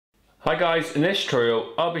Hi guys, in this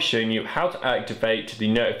tutorial I'll be showing you how to activate the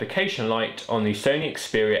notification light on the Sony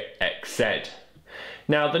Xperia XZ.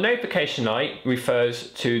 Now the notification light refers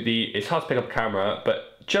to it's hard to pick up a camera,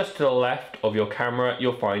 but just to the left of your camera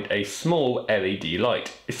you'll find a small LED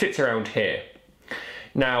light. It sits around here.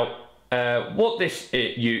 Now what this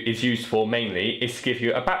is used for mainly is to give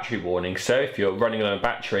you a battery warning. So if you're running low on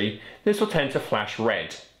battery, this will tend to flash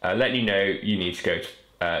red, letting you know you need to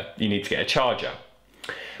get a charger.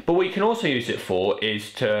 But what you can also use it for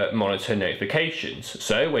is to monitor notifications.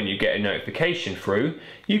 So when you get a notification through,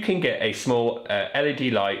 you can get a small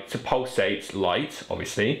LED light to pulsate light,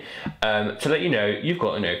 obviously, to let you know you've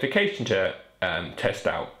got a notification to test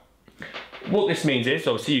out. What this means is,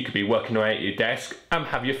 obviously, you could be working away at your desk and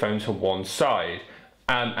have your phone to one side.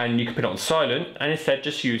 And you can put it on silent and instead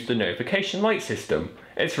just use the notification light system.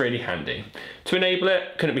 It's really handy. To enable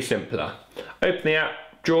it, couldn't be simpler. Open the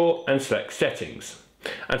app, draw and select settings.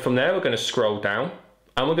 And from there we're going to scroll down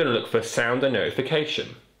and we're going to look for sound and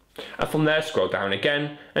notification. And from there scroll down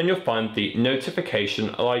again and you'll find the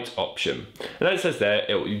notification light option. And as it says there,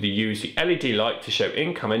 it will use the LED light to show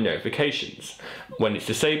incoming notifications. When it's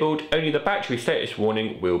disabled, only the battery status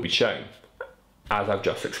warning will be shown, as I've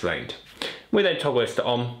just explained. We then toggle this to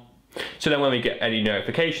on. So then when we get any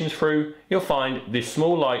notifications through, you'll find this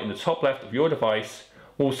small light in the top left of your device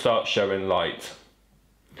will start showing light.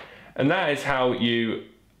 And that is how you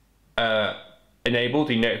enable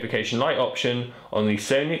the notification light option on the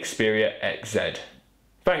Sony Xperia XZ.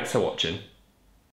 Thanks for watching.